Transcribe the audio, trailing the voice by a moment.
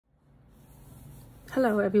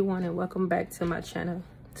Hello everyone and welcome back to my channel.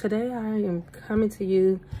 Today I am coming to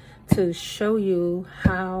you to show you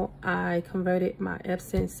how I converted my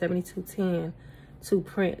Epson 7210 to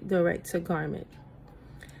print direct to garment.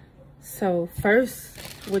 So first,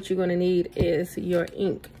 what you're going to need is your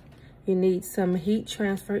ink. You need some heat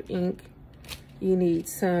transfer ink. You need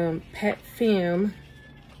some PET film.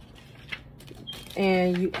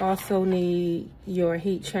 And you also need your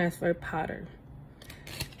heat transfer powder.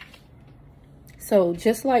 So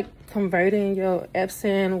just like converting your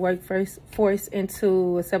Epson Workforce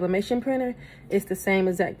into a sublimation printer, it's the same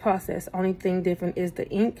exact process. Only thing different is the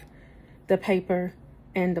ink, the paper,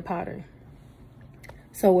 and the powder.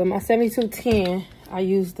 So with my 7210, I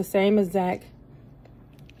use the same exact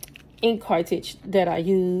ink cartridge that I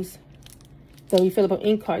use, the refillable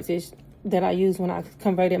ink cartridge that I used when I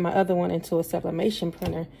converted my other one into a sublimation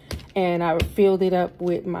printer, and I filled it up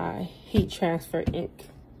with my heat transfer ink.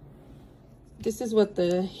 This is what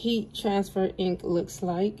the heat transfer ink looks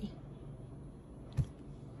like.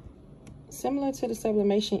 Similar to the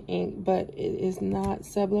sublimation ink, but it is not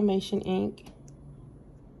sublimation ink.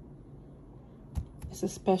 It's a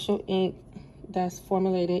special ink that's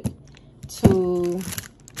formulated to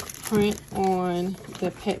print on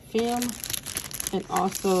the PET film, and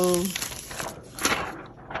also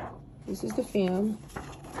this is the film.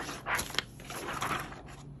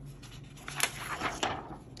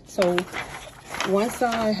 So one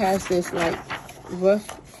side has this like rough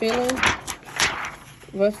feel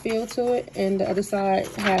to it, and the other side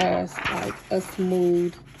has like a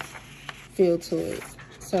smooth feel to it.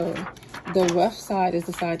 So the rough side is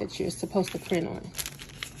the side that you're supposed to print on.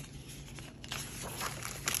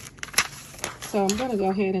 So I'm gonna go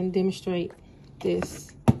ahead and demonstrate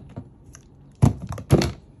this.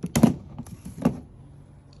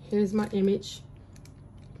 Here's my image.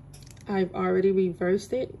 I've already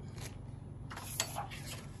reversed it.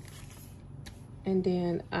 And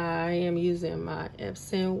then I am using my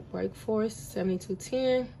Epson Workforce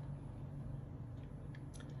 7210.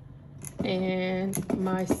 And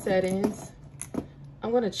my settings, I'm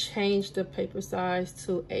going to change the paper size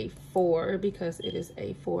to A4 because it is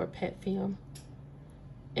A4 PET film.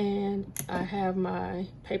 And I have my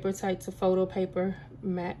paper type to photo paper,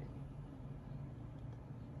 matte.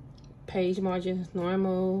 Page margins,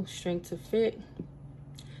 normal, strength to fit.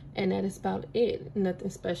 And that is about it, nothing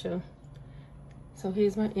special. So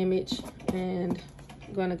here's my image, and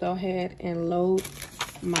I'm gonna go ahead and load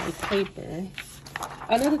my paper.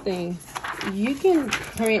 Another thing, you can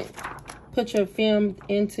put your film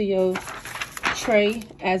into your tray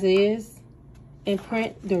as is and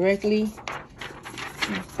print directly,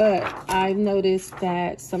 but I've noticed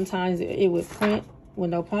that sometimes it would print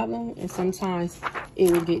with no problem, and sometimes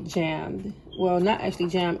it will get jammed. Well, not actually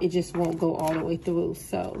jammed, it just won't go all the way through.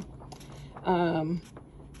 So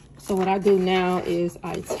what I do now is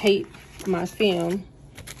I tape my film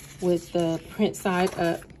with the print side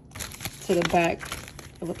up to the back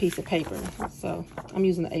of a piece of paper. So I'm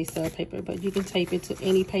using the A-stud paper, but you can tape it to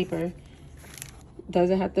any paper.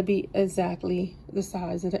 Doesn't have to be exactly the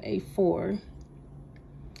size of the A4,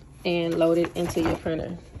 and load it into your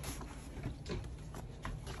printer.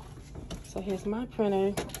 So here's my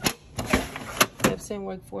printer, Epson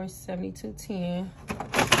Workforce 7210.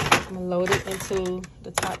 I'm gonna load it into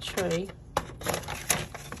the top tray.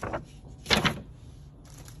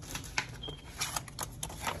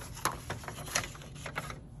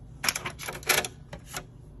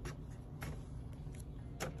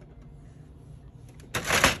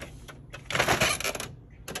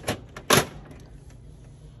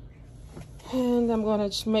 And I'm gonna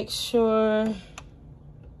just make sure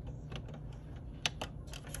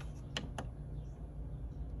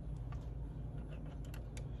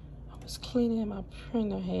cleaning my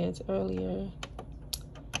printer heads earlier,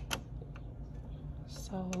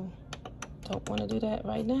 so don't want to do that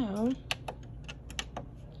right now.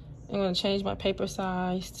 I'm going to change my paper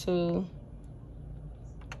size to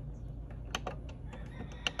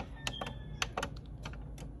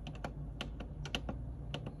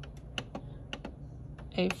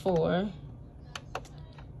A4,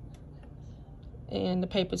 and the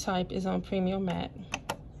paper type is on premium matte,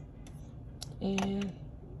 and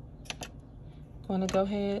I'm going to go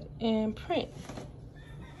ahead and print.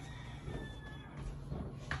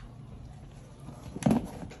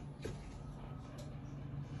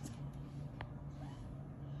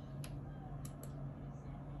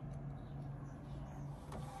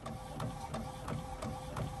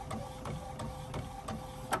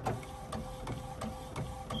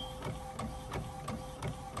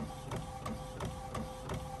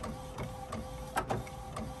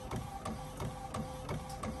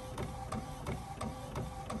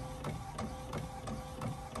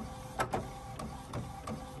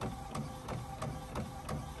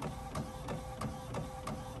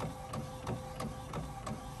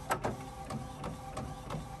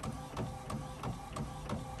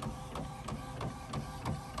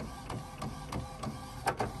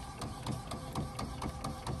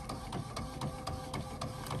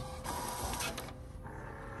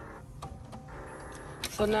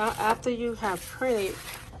 So now after you have printed,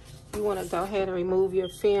 you want to go ahead and remove your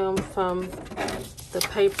film from the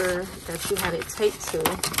paper that you had it taped to.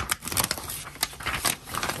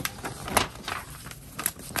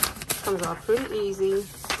 Comes off pretty easy.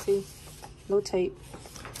 See, no tape.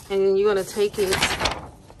 And then you're going to take it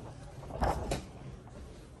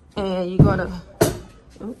and you're going to,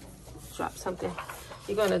 drop something.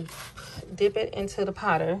 You're going to dip it into the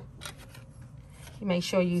powder. You make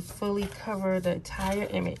sure you fully cover the entire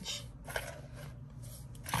image.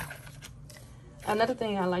 Another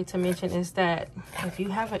thing I like to mention is that if you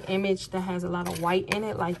have an image that has a lot of white in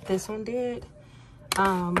it, like this one did,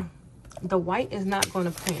 the white is not going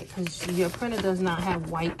to print because your printer does not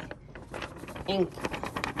have white ink.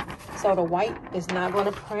 So the white is not going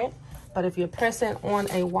to print. But if you're pressing on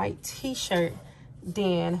a white t-shirt,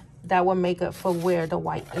 then that will make up for where the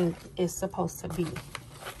white ink is supposed to be,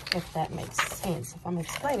 if that makes sense, if I'm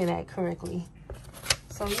explaining that correctly.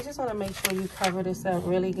 So you just want to make sure you cover this up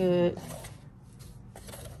really good.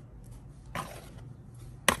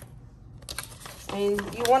 And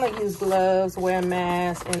you want to use gloves, wear a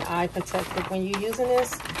mask, and eye protector when you're using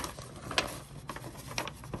this.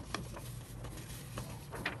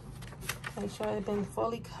 Make sure it's been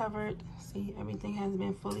fully covered. See, everything has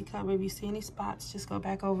been fully covered. If you see any spots, just go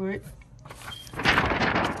back over it.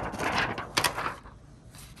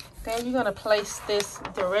 Then you're going to place this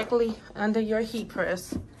directly under your heat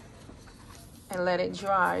press and let it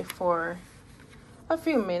dry for a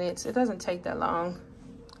few minutes. It doesn't take that long.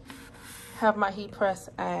 Have my heat press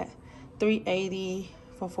at 380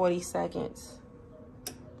 for 40 seconds.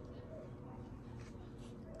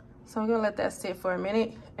 So I'm gonna let that sit for a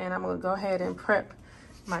minute, and I'm gonna go ahead and prep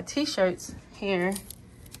my t-shirts here.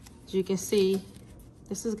 As you can see,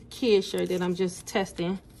 this is a kid shirt that I'm just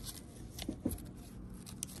testing.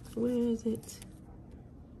 Where is it?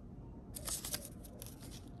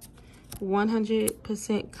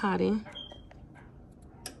 100% cotton.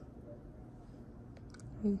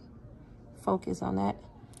 Focus on that.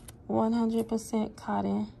 100%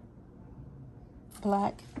 cotton,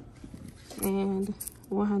 black, and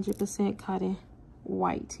 100% cotton,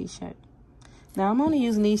 white t-shirt. Now I'm only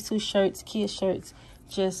using these two shirts, kid shirts,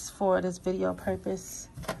 just for this video purpose.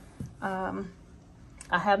 I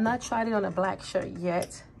have not tried it on a black shirt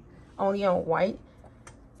yet, only on white.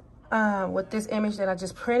 With this image that I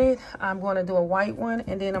just printed, I'm going to do a white one,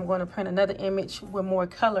 and then I'm going to print another image with more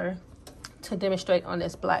color to demonstrate on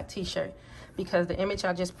this black t-shirt, because the image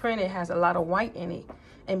I just printed has a lot of white in it,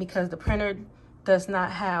 and because the printer does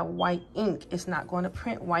not have white ink, it's not going to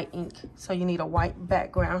print white ink. So you need a white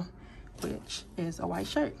background, which is a white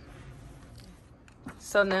shirt.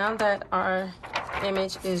 So now that our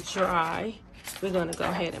image is dry, we're going to go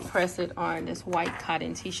ahead and press it on this white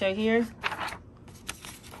cotton t-shirt here.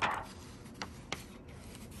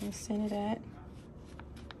 Let's send it at.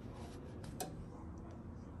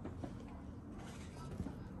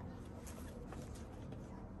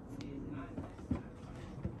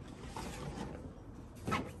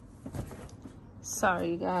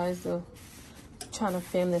 Sorry, you guys, I'm trying to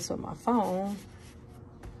film this with my phone,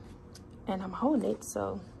 and I'm holding it,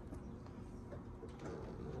 so.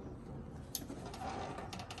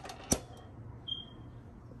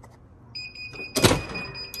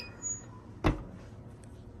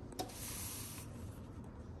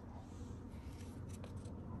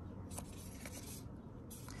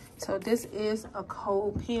 So this is a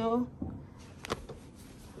cold peel.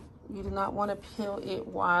 You do not want to peel it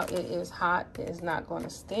while it is hot. It is not going to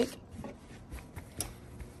stick.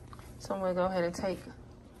 So I'm going to go ahead and take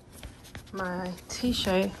my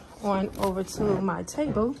t-shirt on over to my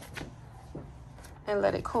table and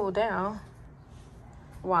let it cool down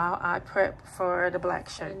while I prep for the black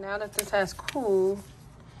shirt. Now that this has cooled,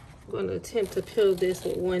 I'm going to attempt to peel this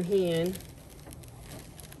with one hand.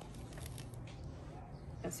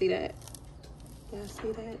 I see that? Y'all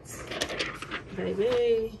see that?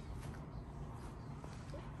 Baby.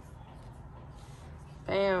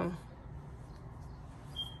 Bam.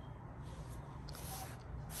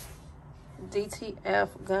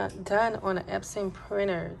 DTF done on an Epson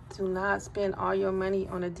printer. Do not spend all your money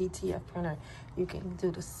on a DTF printer. You can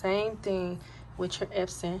do the same thing with your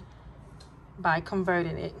Epson by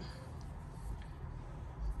converting it.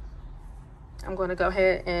 I'm going to go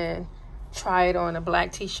ahead and try it on a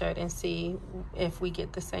black t-shirt and see if we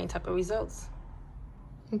get the same type of results.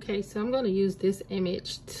 Okay, so I'm going to use this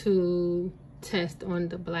image to test on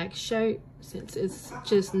the black shirt, since it's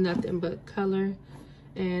just nothing but color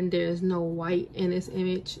and there's no white in this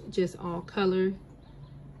image, just all color.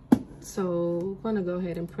 So I'm gonna go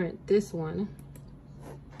ahead and print this one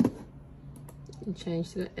and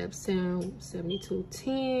change to the Epson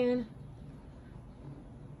 7210.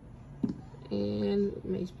 And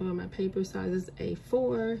make sure my paper size is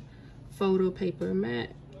A4, photo paper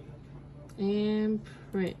matte, and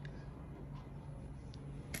print.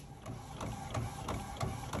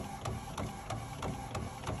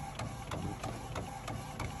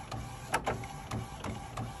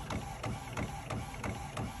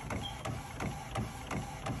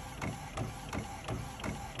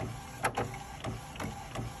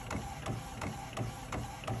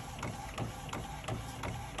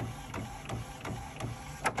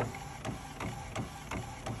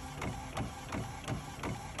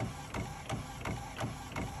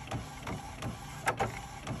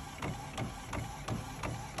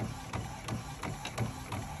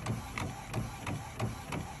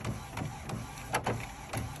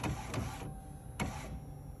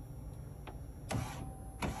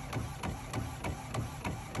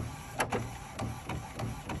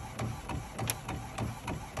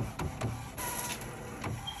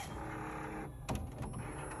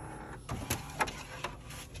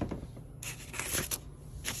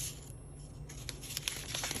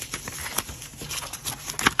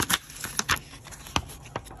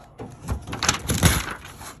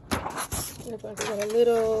 If I got a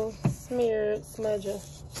little smeared smudge of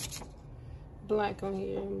black on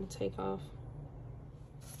here, I'm gonna take off.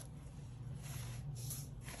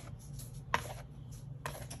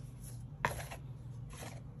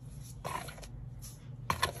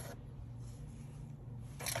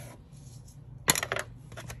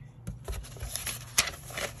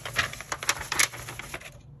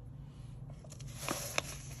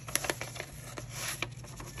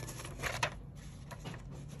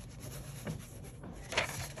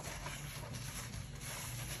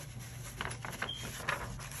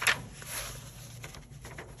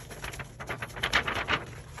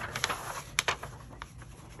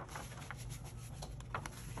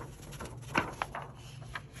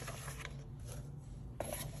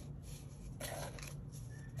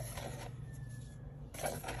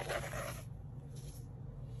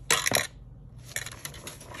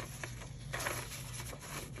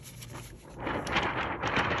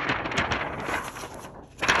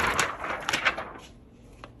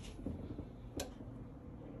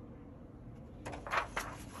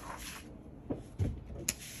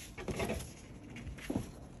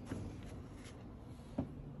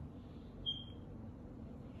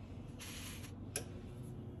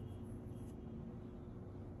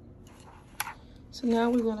 So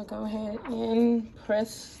now we're gonna go ahead and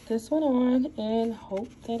press this one on and hope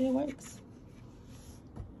that it works.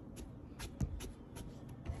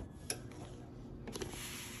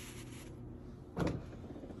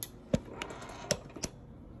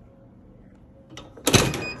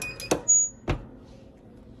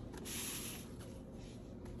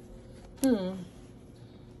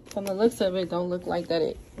 From the looks of it, don't look like that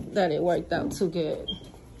it worked out too good.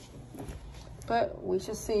 But we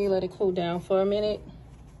should see, let it cool down for a minute.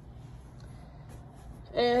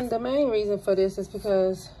 And the main reason for this is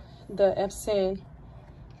because the Epson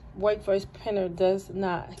Workforce printer does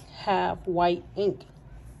not have white ink.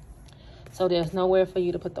 So there's nowhere for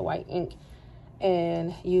you to put the white ink.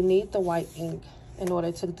 And you need the white ink in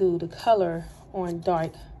order to do the color on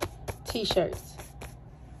dark t-shirts.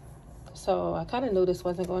 So I kind of knew this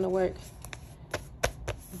wasn't going to work,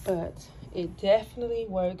 but it definitely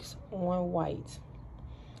works on white.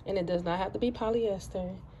 And it does not have to be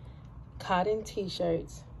polyester. Cotton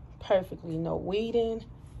t-shirts, perfectly. No weeding,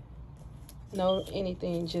 no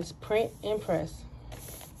anything. Just print and press.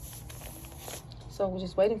 So we're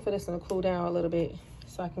just waiting for this one to cool down a little bit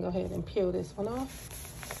so I can go ahead and peel this one off.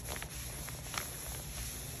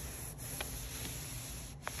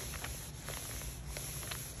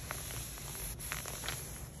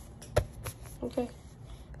 Okay,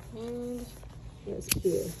 and let's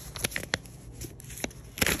peel.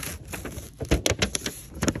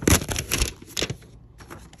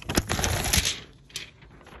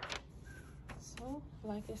 So,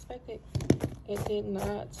 like expected, it did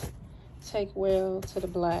not take well to the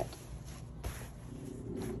black,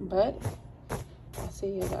 but I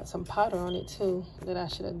see I got some powder on it too that I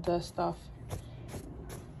should have dusted off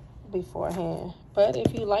beforehand. But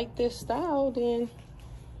if you like this style, then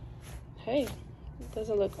hey, it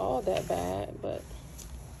doesn't look all that bad, but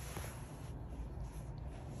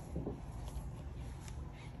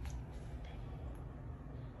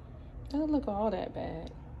doesn't look all that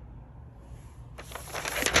bad.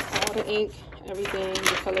 All the ink, everything,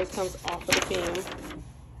 the color comes off of the film.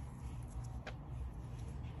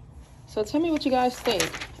 So tell me what you guys think.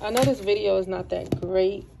 I know this video is not that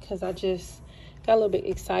great because I just got a little bit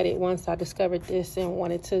excited once I discovered this and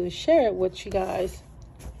wanted to share it with you guys.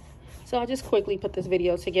 So I just quickly put this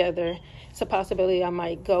video together. It's a possibility I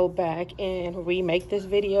might go back and remake this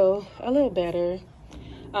video a little better,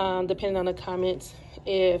 depending on the comments.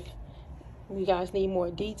 If you guys need more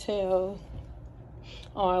detail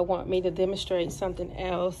or want me to demonstrate something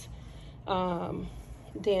else,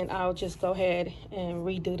 then I'll just go ahead and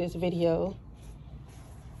redo this video.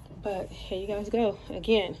 But here you guys go.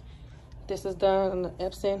 Again, this is done on the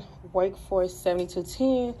Epson Workforce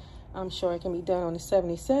 7210. I'm sure it can be done on the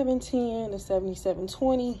 7710, the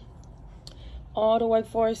 7720. All the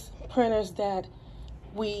Workforce printers that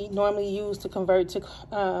we normally use to convert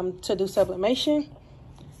to do sublimation,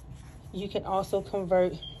 you can also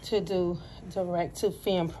convert to do direct to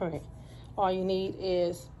film print. All you need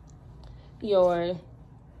is your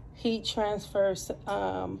heat transfer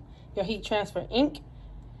ink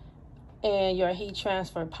and your heat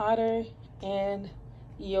transfer powder and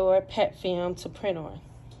your PET film to print on.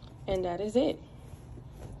 And that is it.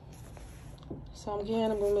 So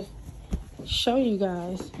again, I'm going to show you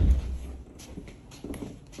guys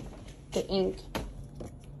the ink.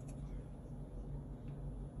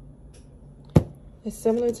 It's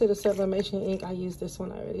similar to the sublimation ink. I used this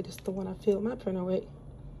one already. This is the one I filled my printer with.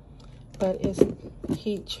 But it's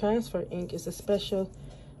heat transfer ink. It's a special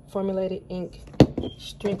formulated ink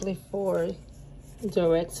strictly for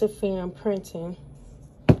direct to film printing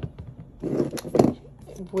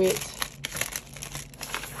with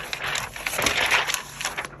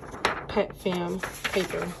PET film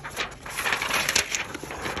paper.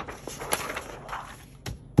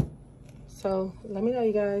 So let me know,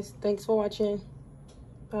 you guys. Thanks for watching.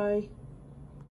 Bye.